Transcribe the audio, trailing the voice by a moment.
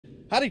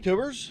Howdy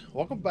tubers,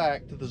 welcome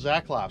back to the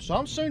Zach Life. So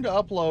I'm soon to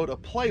upload a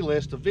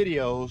playlist of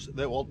videos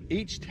that will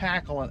each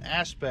tackle an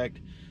aspect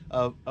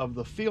of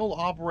the field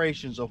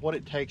operations of what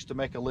it takes to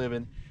make a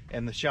living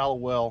in the shallow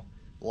well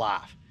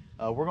life.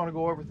 We're going to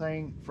go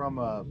everything from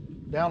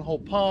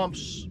downhole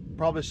pumps,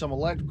 probably some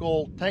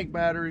electrical, tank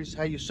batteries,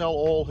 how you sell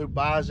oil, who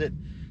buys it,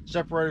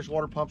 separators,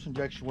 water pumps,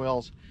 injection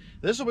wells.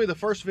 This will be the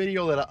first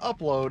video that I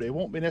upload. It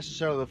won't be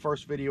necessarily the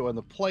first video in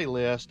the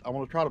playlist. I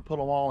want to try to put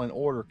them all in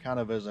order, kind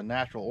of as a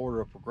natural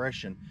order of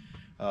progression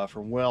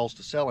from wells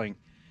to selling.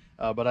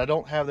 But I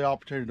don't have the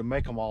opportunity to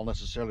make them all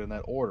necessarily in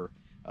that order.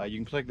 You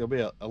can click, there'll be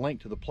a link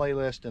to the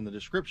playlist in the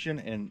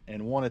description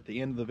and one at the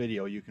end of the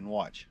video you can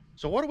watch.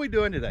 So what are we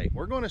doing today?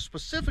 We're going to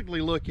specifically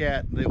look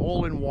at the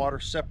oil and water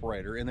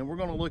separator, and then we're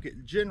going to look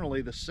at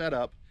generally the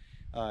setup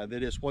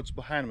that is what's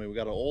behind me. We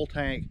got an oil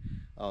tank,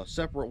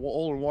 separate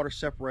oil and water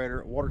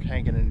separator, water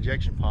tank, and an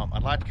injection pump.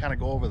 I'd like to kind of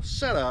go over the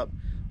setup.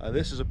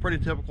 This is a pretty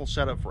typical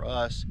setup for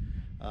us,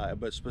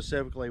 but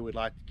specifically we'd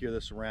like to gear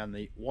this around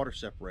the water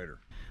separator.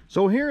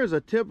 So here is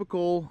a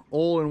typical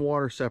oil and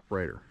water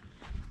separator.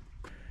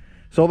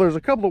 So there's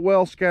a couple of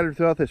wells scattered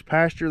throughout this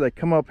pasture. They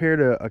come up here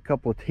to a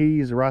couple of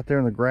tees right there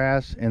in the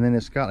grass, and then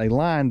it's got a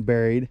line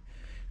buried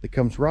that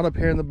comes right up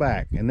here in the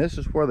back, and this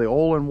is where the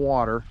oil and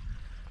water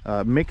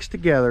mixed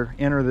together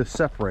enter this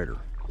separator.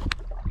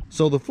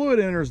 So the fluid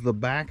enters the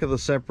back of the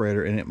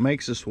separator and it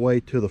makes its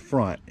way to the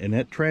front, and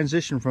that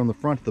transition from the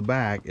front to the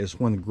back is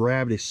when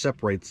gravity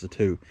separates the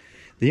two.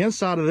 The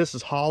inside of this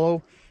is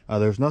hollow.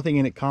 There's nothing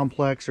in it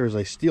complex. There's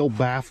a steel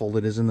baffle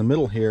that is in the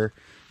middle here.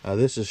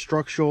 This is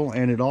structural,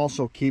 and it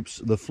also keeps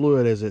the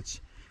fluid as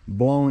it's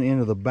blown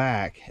into the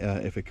back.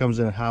 If it comes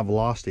in at high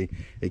velocity,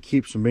 it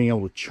keeps from being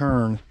able to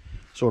churn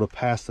sort of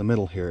past the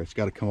middle here. It's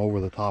got to come over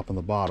the top and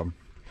the bottom.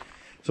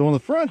 So on the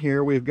front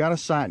here, we've got a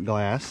sight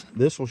glass.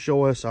 This will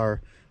show us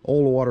our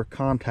oil to water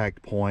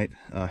contact point,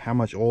 how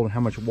much oil and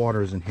how much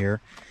water is in here.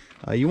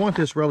 You want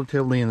this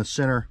relatively in the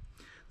center.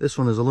 This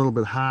one is a little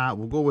bit high.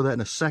 We'll go over that in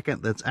a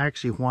second. That's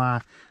actually why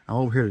I'm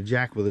over here to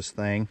jack with this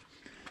thing.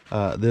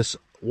 This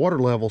water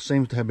level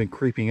seems to have been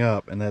creeping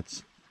up, and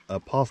that's a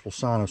possible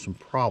sign of some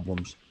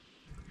problems.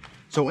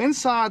 So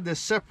inside this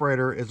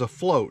separator is a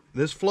float.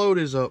 This float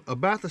is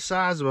about the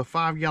size of a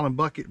 5-gallon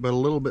bucket, but a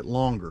little bit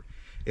longer.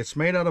 It's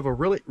made out of a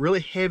really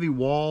heavy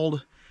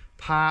walled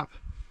pipe.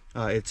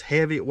 It's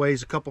heavy, it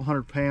weighs a couple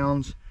hundred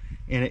pounds,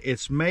 and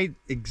it's made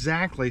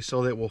exactly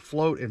so that it will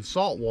float in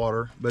salt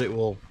water, but it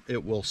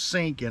will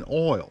sink in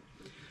oil.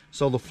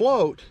 So the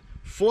float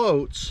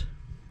floats,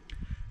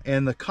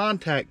 and the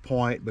contact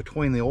point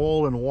between the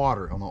oil and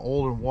water, on the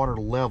oil and water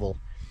level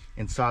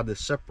inside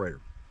this separator,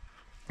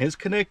 is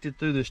connected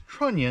through this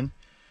trunnion.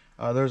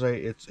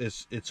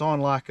 It's on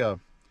like about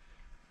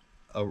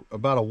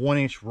a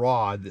 1-inch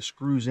rod that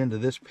screws into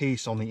this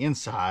piece on the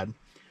inside,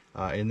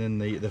 and then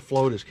the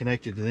float is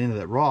connected to the end of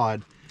that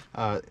rod.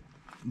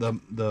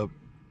 The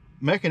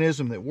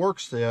mechanism that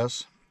works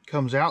this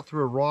comes out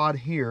through a rod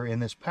here in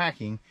this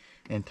packing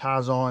and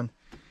ties on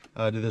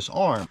to this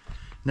arm.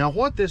 Now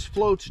what this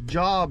float's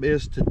job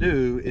is to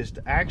do is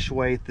to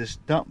actuate this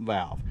dump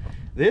valve.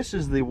 This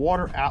is the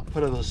water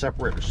output of the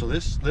separator. So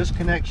this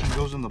connection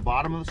goes in the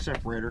bottom of the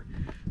separator.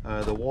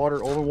 The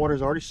water, all the water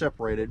is already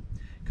separated,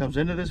 comes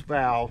into this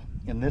valve,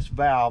 and this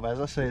valve,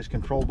 as I say, is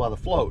controlled by the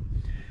float.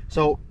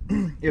 So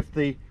if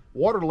the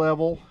water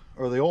level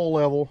or the oil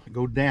level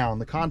go down,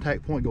 the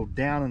contact point go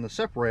down in the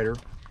separator,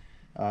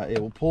 it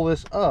will pull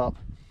this up,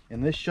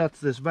 and this shuts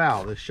this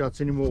valve. This shuts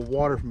any more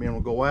water from being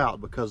able to go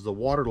out because the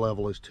water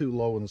level is too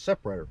low in the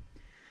separator.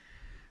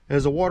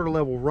 As the water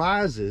level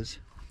rises,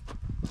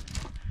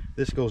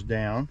 this goes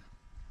down,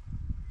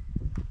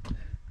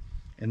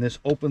 and this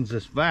opens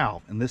this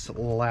valve, and this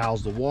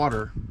allows the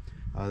water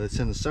that's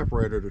in the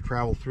separator to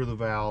travel through the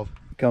valve.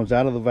 It comes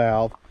out of the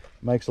valve,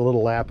 makes a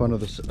little lap under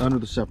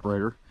the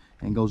separator,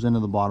 and goes into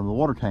the bottom of the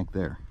water tank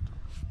there.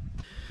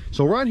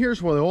 So right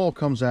here's where the oil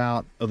comes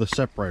out of the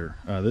separator.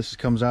 This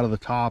comes out of the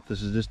top.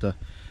 This is just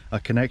a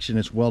connection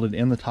that's welded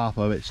in the top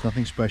of it. It's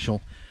nothing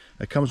special.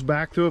 It comes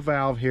back through a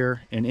valve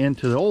here and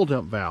into the oil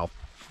dump valve.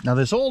 Now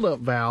this oil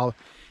dump valve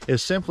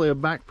is simply a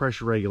back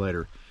pressure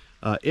regulator.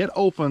 It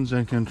opens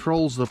and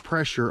controls the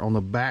pressure on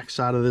the back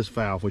side of this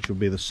valve, which will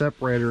be the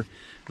separator,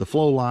 the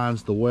flow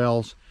lines, the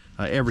wells,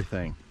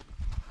 everything.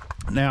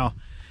 Now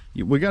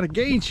we got a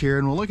gauge here,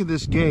 and we'll look at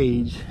this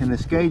gauge, and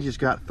this gauge has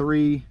got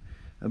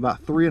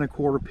about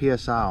 3¼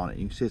 psi on it.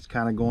 You can see it's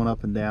kind of going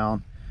up and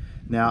down.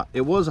 Now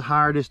it was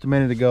higher just a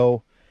minute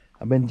ago.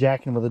 I've been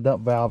jacking with the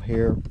dump valve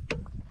here,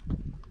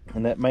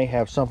 and that may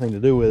have something to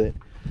do with it,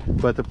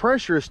 but the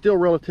pressure is still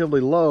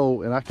relatively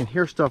low, and I can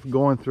hear stuff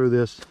going through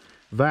this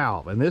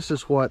valve, and this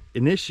is what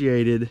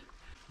initiated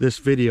this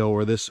video,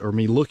 or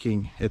me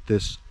looking at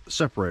this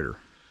separator.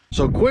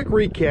 So quick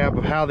recap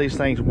of how these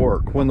things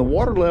work. When the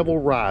water level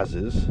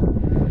rises,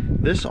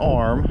 this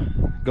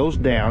arm goes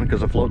down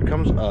because the float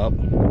comes up.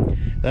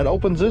 That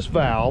opens this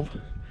valve.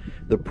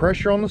 The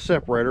pressure on the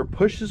separator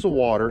pushes the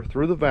water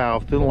through the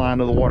valve through the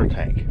line of the water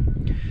tank.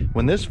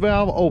 When this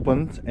valve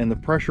opens and the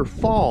pressure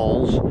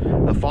falls,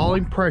 the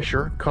falling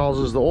pressure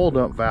causes the oil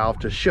dump valve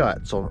to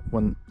shut, so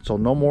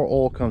no more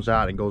oil comes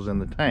out and goes in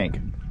the tank.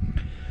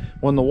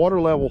 When the water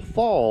level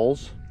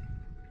falls,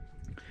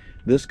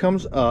 this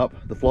comes up,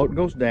 the float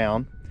goes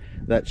down,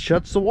 that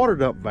shuts the water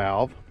dump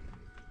valve.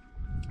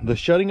 The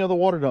shutting of the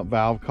water dump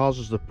valve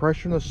causes the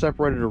pressure in the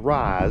separator to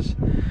rise.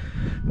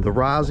 The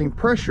rising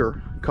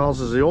pressure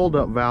causes the oil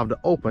dump valve to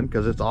open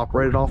because it's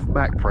operated off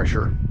back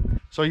pressure.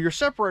 So your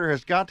separator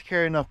has got to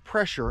carry enough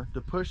pressure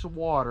to push the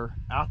water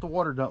out the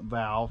water dump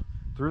valve,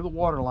 through the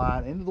water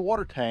line, into the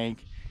water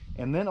tank,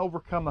 and then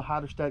overcome the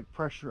hydrostatic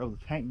pressure of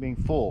the tank being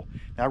full.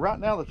 Now right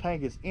now the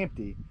tank is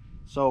empty,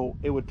 so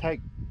it would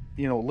take,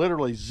 you know,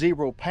 literally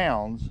 0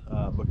 pounds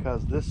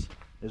because this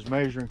is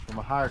measuring from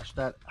a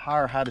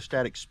higher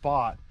hydrostatic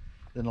spot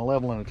than the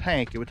level in the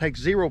tank. It would take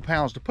 0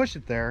 pounds to push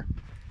it there,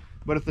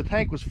 but if the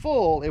tank was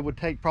full, it would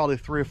take probably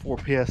 3 or 4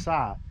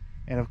 psi.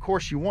 And of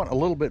course you want a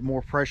little bit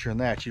more pressure than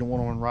that. You don't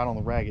want to run right on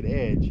the ragged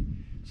edge.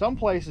 Some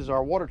places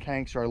our water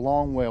tanks are a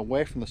long way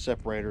away from the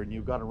separator and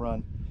you've got to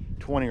run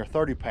 20 or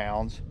 30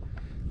 pounds.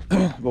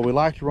 But we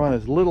like to run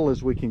as little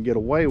as we can get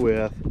away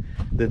with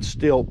that's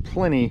still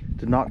plenty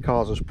to not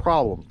cause us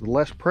problems. The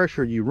less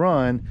pressure you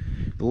run,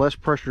 the less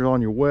pressure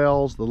on your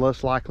wells, the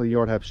less likely you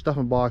are to have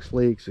stuffing box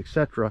leaks,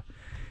 etc.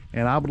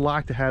 And I would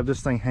like to have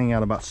this thing hang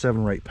out about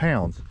 7 or 8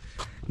 pounds.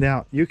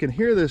 Now you can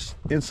hear this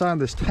inside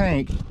this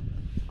tank.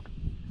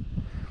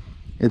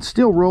 It's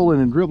still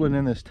rolling and dribbling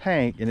in this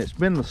tank, and it's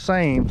been the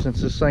same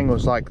since this thing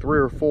was like 3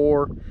 or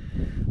 4.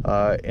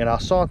 And I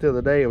saw it the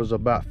other day, it was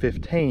about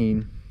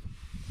 15.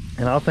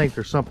 And I think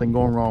there's something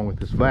going wrong with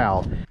this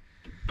valve.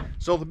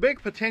 So the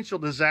big potential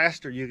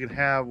disaster you can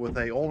have with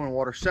a oil and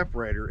water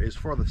separator is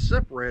for the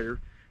separator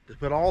to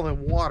put all the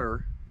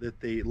water that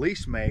the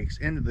lease makes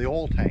into the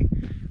oil tank.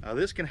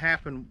 This can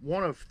happen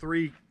one of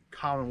 3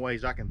 common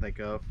ways I can think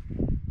of.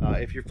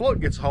 If your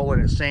float gets a hole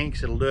and it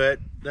sinks, it'll do it.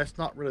 That's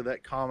not really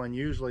that common.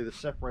 Usually the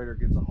separator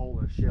gets a hole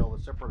in the shell,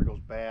 the separator goes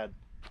bad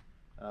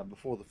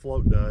before the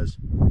float does.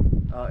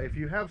 If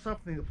you have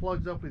something that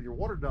plugs up with your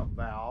water dump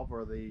valve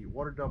or the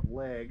water dump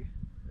leg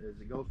as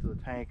it goes to the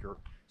tank, or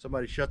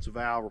somebody shuts a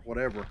valve or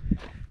whatever,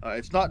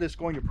 it's not just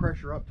going to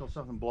pressure up till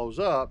something blows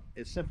up.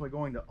 It's simply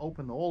going to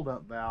open the oil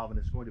dump valve, and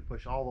it's going to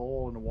push all the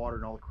oil in the water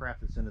and all the crap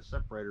that's in the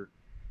separator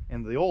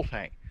into the oil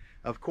tank.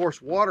 Of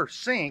course, water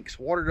sinks,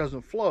 water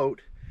doesn't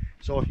float.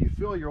 So if you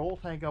fill your oil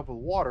tank up with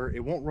water, it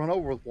won't run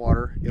over with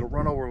water, it'll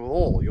run over with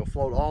oil. You'll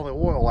float all the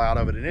oil out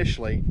of it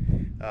initially,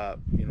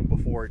 you know,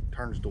 before it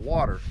turns to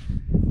water.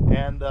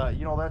 And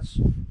you know, that's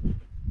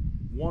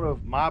one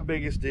of my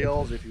biggest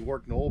deals. If you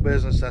work in the oil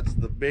business, that's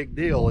the big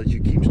deal, is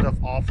you keep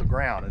stuff off the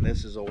ground. And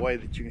this is a way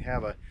that you can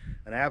have an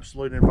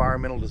absolute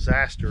environmental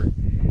disaster,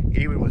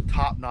 even with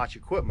top-notch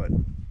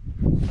equipment.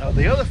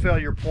 The other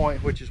failure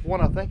point, which is one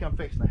I think I'm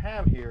fixing to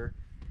have here,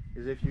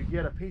 is if you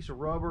get a piece of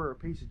rubber or a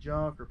piece of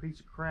junk or a piece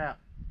of crap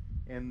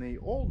in the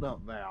oil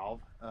dump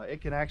valve,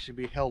 it can actually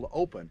be held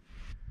open.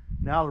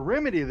 Now to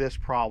remedy this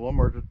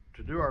problem, or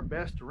to do our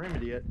best to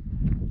remedy it,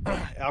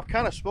 I've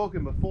kind of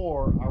spoken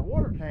before, our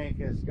water tank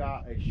has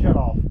got a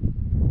shut-off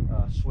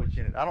switch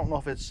in it. I don't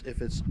know if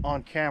it's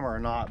on camera or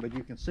not, but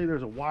you can see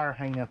there's a wire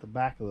hanging out the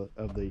back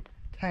of the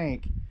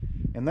tank,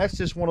 and that's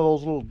just one of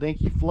those little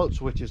dinky float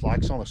switches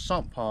like on a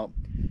sump pump,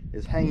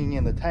 is hanging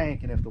in the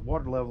tank, and if the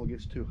water level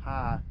gets too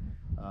high,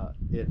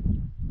 it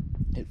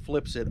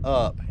flips it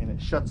up and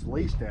it shuts the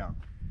lease down.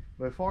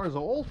 But as far as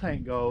the oil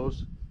tank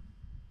goes,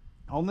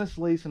 on this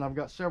lease, and I've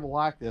got several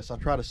like this, I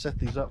try to set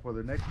these up where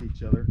they're next to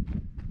each other.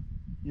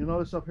 You'll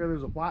notice up here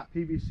there's a white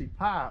PVC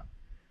pipe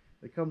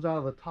that comes out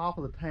of the top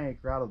of the tank,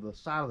 or out of the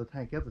side of the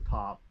tank at the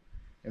top,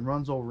 and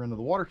runs over into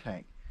the water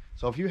tank.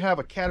 So if you have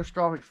a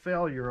catastrophic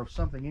failure of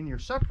something in your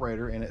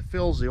separator and it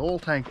fills the oil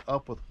tank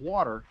up with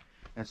water,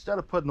 instead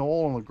of putting the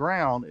oil on the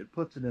ground, it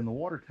puts it in the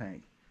water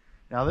tank.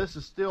 Now this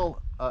is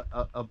still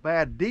a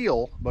bad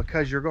deal,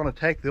 because you're going to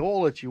take the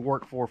oil that you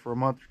work for a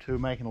month or two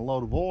making a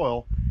load of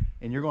oil,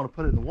 and you're going to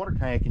put it in the water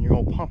tank and you're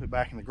going to pump it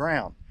back in the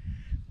ground.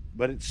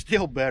 But it's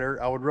still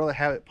better. I would rather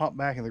have it pumped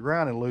back in the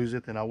ground and lose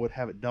it than I would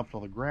have it dumped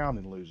on the ground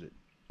and lose it.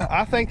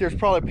 I think there's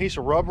probably a piece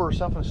of rubber or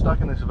something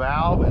stuck in this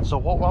valve, and so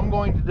what I'm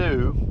going to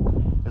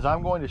do is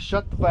I'm going to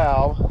shut the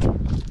valve.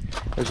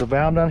 There's a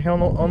valve down here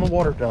on the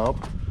water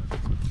dump.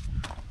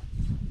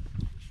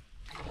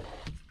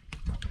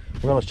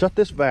 We're going to shut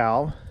this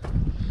valve,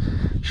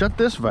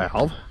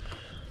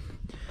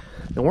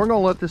 and we're going to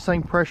let this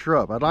thing pressure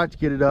up. I'd like to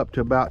get it up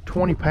to about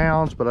 20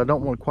 pounds, but I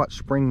don't want to quite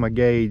spring my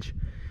gauge.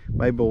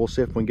 Maybe we'll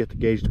see if we can get the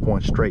gauge to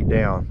point straight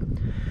down.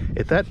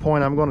 At that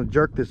point, I'm going to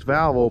jerk this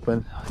valve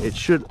open. It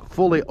should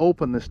fully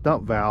open this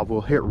dump valve.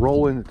 We'll hit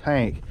roll in the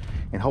tank,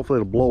 and hopefully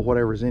it'll blow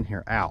whatever's in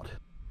here out.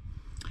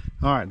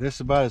 All right, this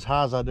is about as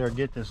high as I dare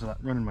get this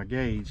without running my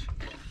gauge.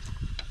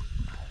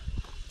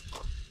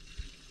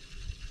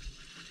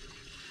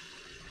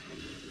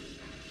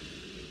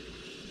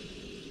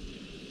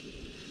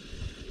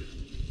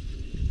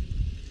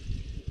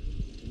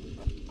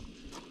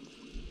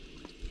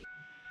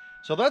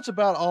 So that's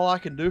about all I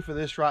can do for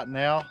this right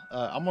now.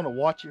 I'm going to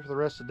watch it for the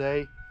rest of the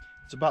day.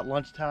 It's about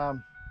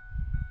lunchtime.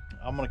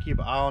 I'm gonna keep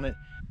an eye on it.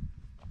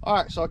 All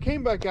right, so I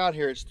came back out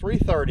here. It's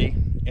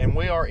 3:30 and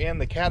we are in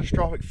the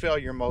catastrophic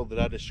failure mode that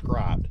I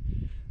described.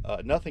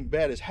 Nothing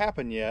bad has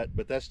happened yet,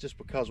 but that's just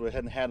because we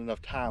hadn't had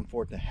enough time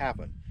for it to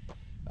happen.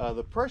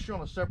 The pressure on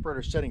the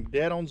separator is setting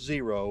dead on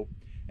 0,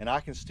 and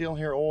I can still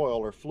hear oil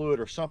or fluid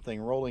or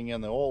something rolling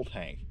in the oil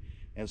tank.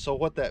 And so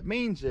what that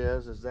means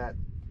is that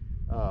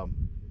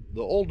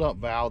the oil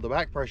dump valve, the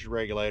back pressure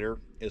regulator,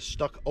 is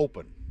stuck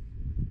open.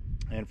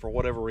 And for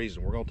whatever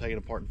reason, we're going to take it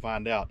apart and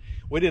find out.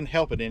 We didn't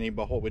help it any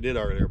by what we did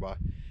earlier by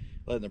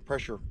letting the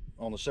pressure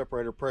on the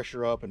separator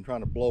pressure up and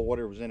trying to blow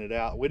whatever was in it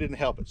out. We didn't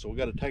help it, so we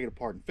got to take it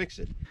apart and fix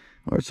it.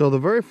 All right, so the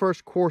very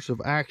first course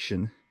of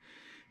action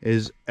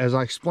is, as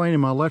I explained in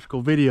my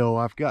electrical video,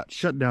 I've got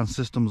shutdown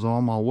systems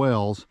on my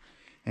wells.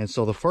 And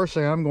so the first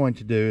thing I'm going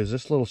to do is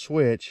this little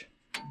switch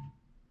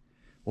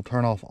will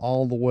turn off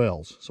all the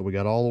wells. So we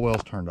got all the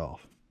wells turned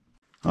off.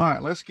 All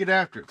right, let's get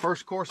after it.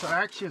 First course of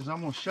action is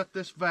I'm going to shut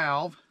this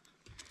valve.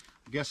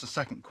 I guess the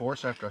second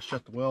course after I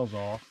shut the wells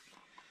off.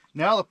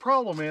 Now the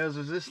problem is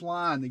this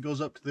line that goes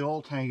up to the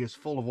oil tank is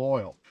full of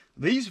oil.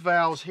 These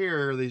valves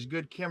here, these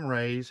good chem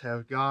rays,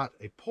 have got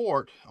a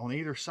port on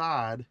either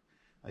side.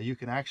 You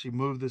can actually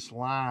move this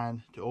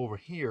line to over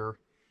here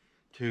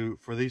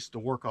for these to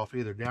work off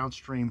either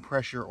downstream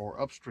pressure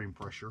or upstream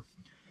pressure.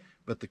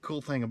 But the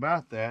cool thing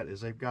about that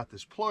is they've got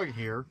this plug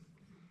here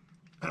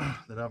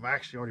that I've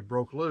actually already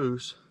broke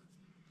loose,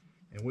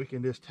 and we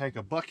can just take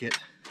a bucket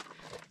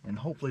and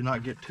hopefully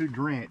not get too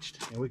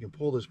drenched, and we can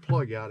pull this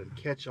plug out and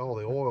catch all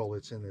the oil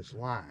that's in this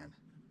line.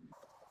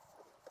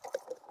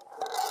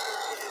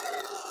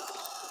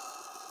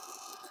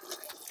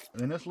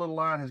 And then this little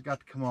line has got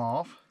to come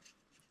off.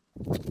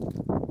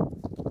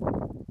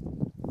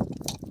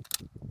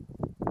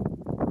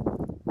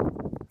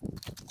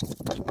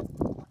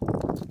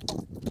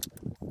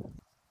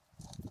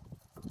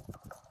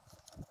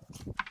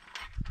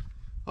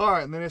 All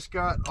right, and then it's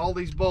got all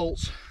these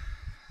bolts.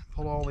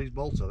 Pull all these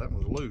bolts out. That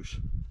one's loose.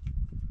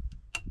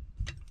 I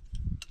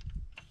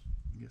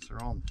guess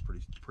they're all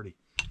pretty,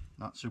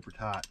 not super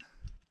tight.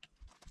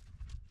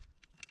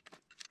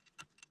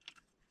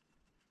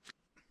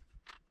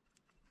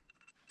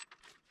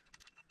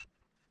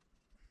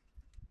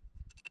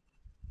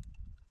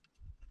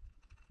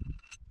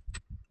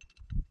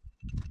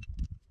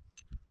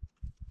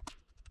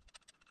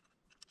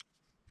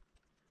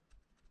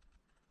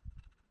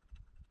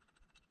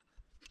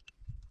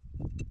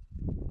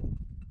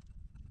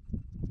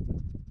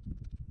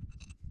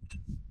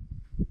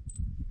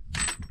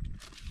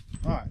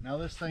 All right, now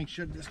this thing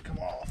should just come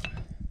off,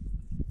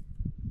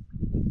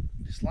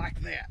 just like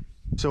that.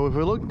 So if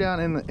we look down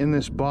in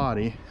this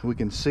body, we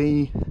can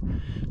see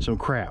some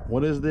crap.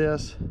 What is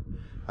this?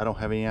 I don't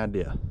have any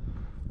idea.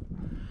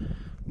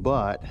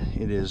 But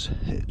it is,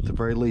 at the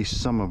very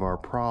least, some of our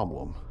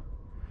problem.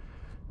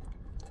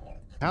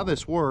 How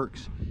this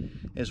works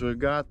is we've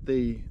got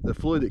the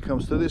fluid that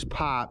comes through this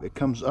pipe. It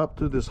comes up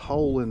through this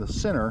hole in the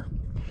center,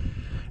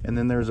 and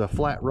then there's a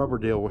flat rubber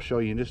deal we'll show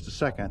you in just a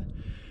second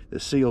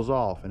that seals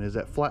off. And as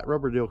that flat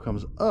rubber deal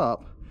comes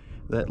up,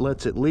 that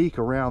lets it leak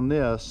around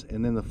this,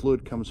 and then the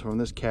fluid comes from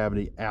this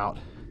cavity out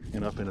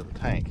and up into the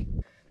tank.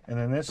 And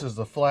then this is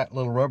the flat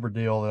little rubber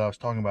deal that I was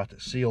talking about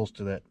that seals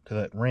to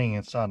that ring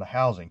inside the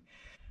housing.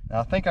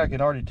 Now I think I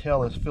can already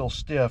tell this feels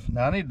stiff.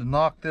 Now I need to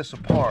knock this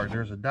apart.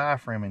 There's a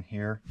diaphragm in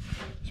here.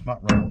 This might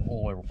run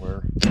all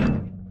everywhere.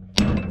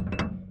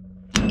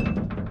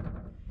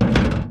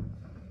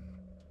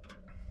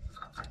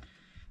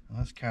 Well,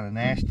 that's kind of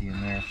nasty in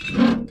there.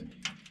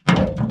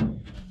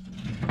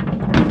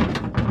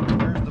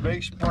 There's the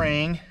big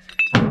spring.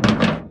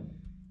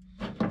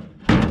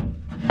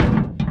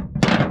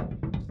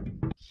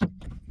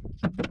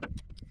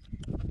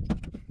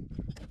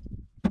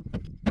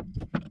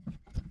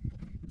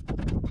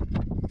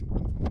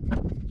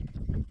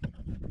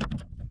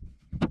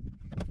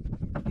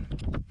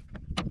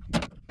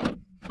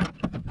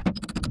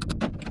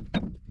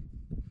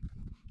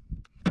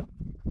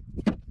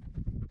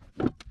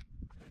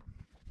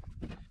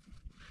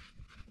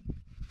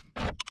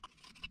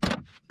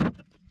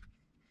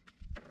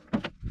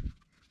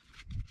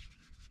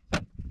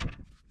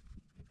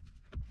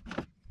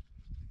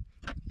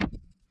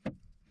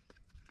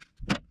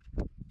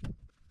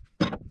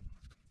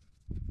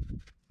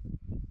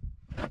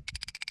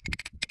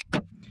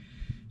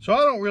 So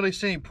I don't really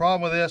see any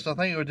problem with this. I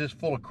think it was just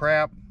full of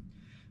crap.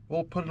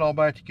 We'll put it all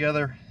back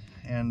together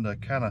and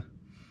kind of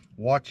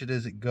watch it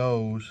as it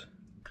goes.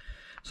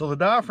 So the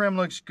diaphragm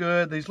looks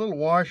good. These little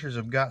washers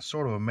have got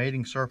sort of a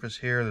mating surface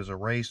here. There's a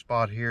raised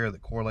spot here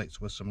that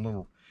correlates with some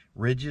little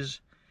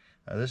ridges.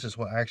 This is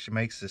what actually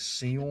makes this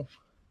seal.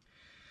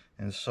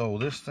 And so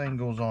this thing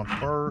goes on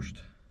first,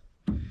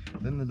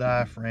 then the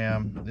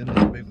diaphragm, then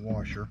this big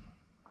washer.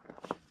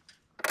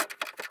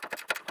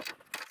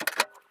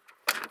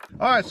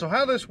 All right, so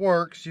how this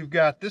works, you've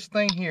got this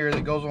thing here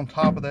that goes on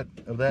top of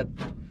that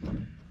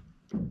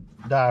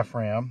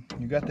diaphragm.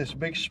 You've got this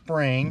big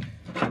spring.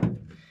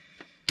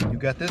 You've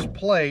got this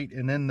plate,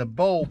 and then the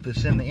bolt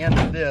that's in the end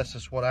of this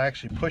is what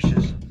actually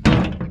pushes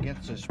against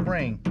against the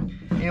spring.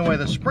 Anyway,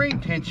 the spring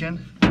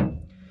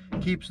tension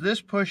keeps this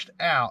pushed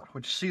out,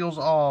 which seals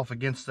off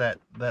against that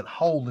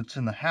hole that's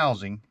in the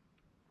housing.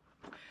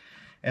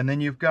 And then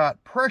you've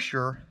got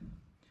pressure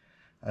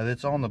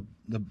that's on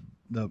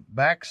the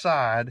back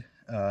side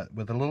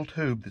with a little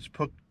tube that's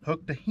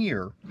hooked to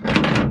here.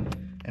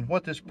 And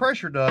what this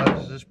pressure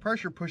does is this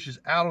pressure pushes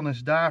out on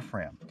this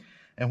diaphragm.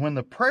 And when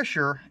the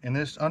pressure in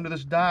this under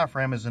this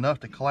diaphragm is enough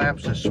to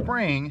collapse the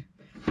spring,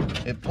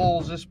 it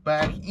pulls this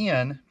back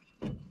in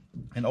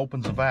and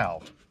opens the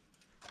valve.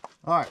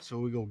 All right, so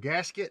we go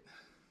gasket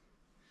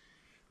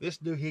this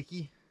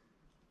doohickey.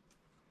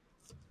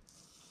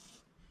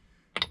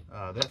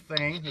 That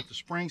thing that the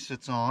spring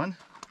sits on.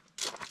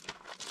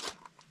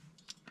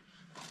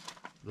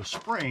 The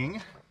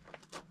spring.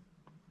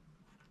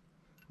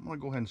 I'm going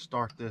to go ahead and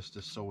start this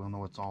just so we'll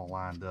know it's all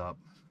lined up.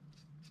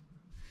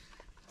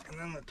 And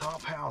then the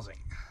top housing.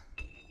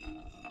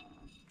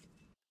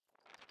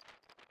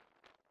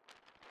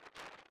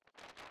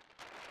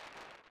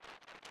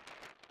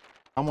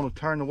 I'm going to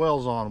turn the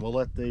wells on. We'll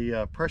let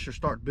the pressure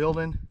start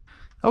building.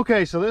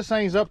 Okay, so this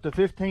thing's up to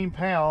 15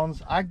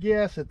 pounds. I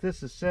guess that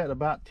this is set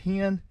about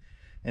 10.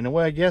 And the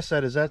way I guess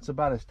that is that's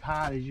about as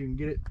tight as you can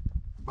get it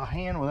by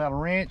hand without a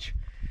wrench.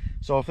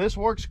 So if this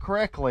works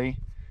correctly,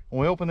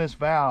 when we open this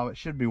valve, it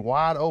should be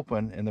wide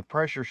open and the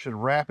pressure should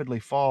rapidly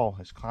fall.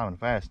 It's climbing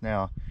fast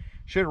now.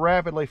 Should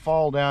rapidly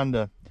fall down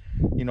to,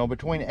 you know,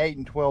 between 8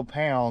 and 12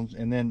 pounds.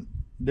 And then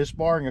just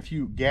barring a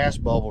few gas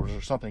bubbles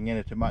or something in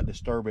it that might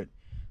disturb it,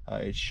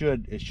 it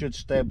should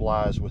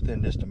stabilize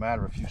within just a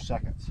matter of a few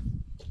seconds.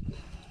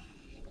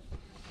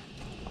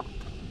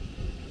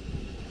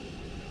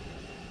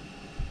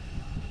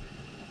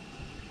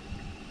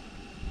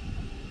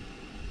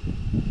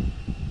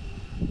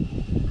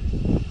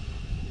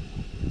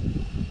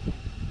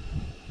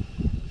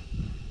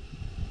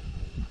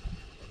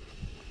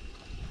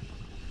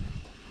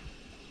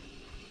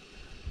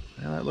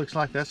 Well, it looks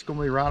like that's going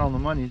to be right on the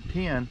money,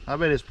 10. I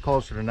bet it's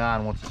closer to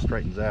 9 once it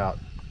straightens out.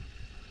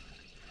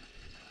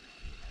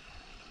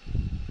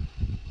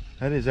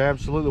 That is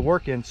absolutely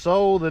working.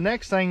 So the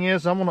next thing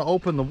is I'm going to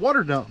open the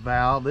water dump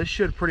valve. This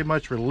should pretty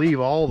much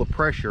relieve all the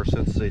pressure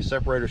since the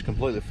separator is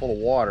completely full of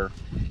water.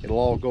 It'll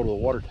all go to the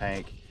water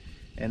tank.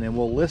 And then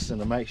we'll listen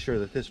to make sure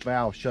that this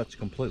valve shuts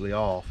completely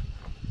off.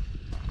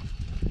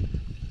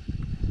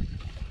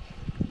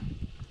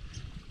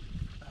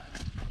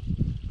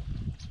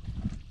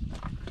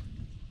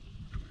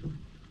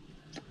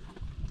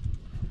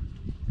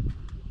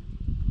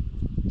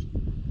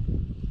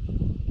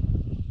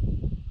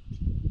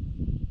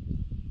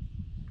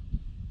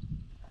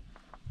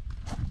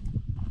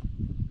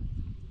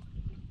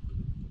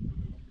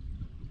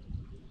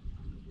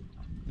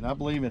 And I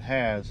believe it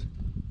has.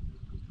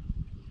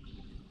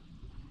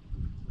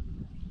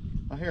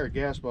 I hear a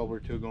gas bubble or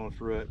two going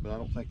through it, but I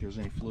don't think there's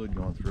any fluid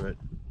going through it.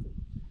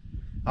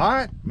 All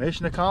right,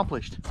 mission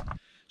accomplished.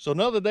 So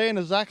another day in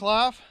the Zach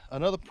life,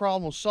 another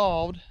problem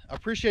solved. I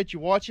appreciate you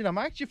watching. I'm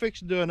actually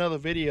fixing to do another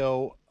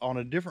video on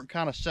a different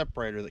kind of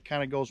separator that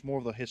kind of goes more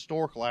of the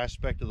historical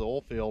aspect of the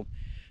oil field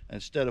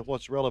instead of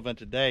what's relevant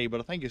today, but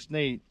I think it's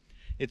neat.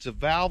 It's a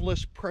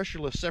valveless,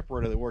 pressureless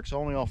separator that works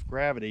only off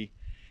gravity.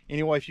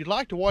 Anyway, if you'd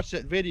like to watch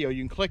that video,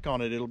 you can click on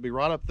it. It'll be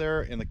right up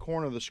there in the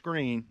corner of the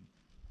screen.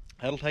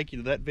 That'll take you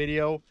to that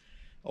video.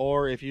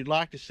 Or if you'd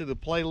like to see the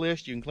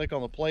playlist, you can click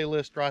on the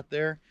playlist right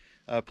there.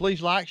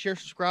 Please like, share,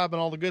 subscribe, and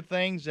all the good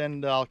things,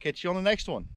 and I'll catch you on the next one.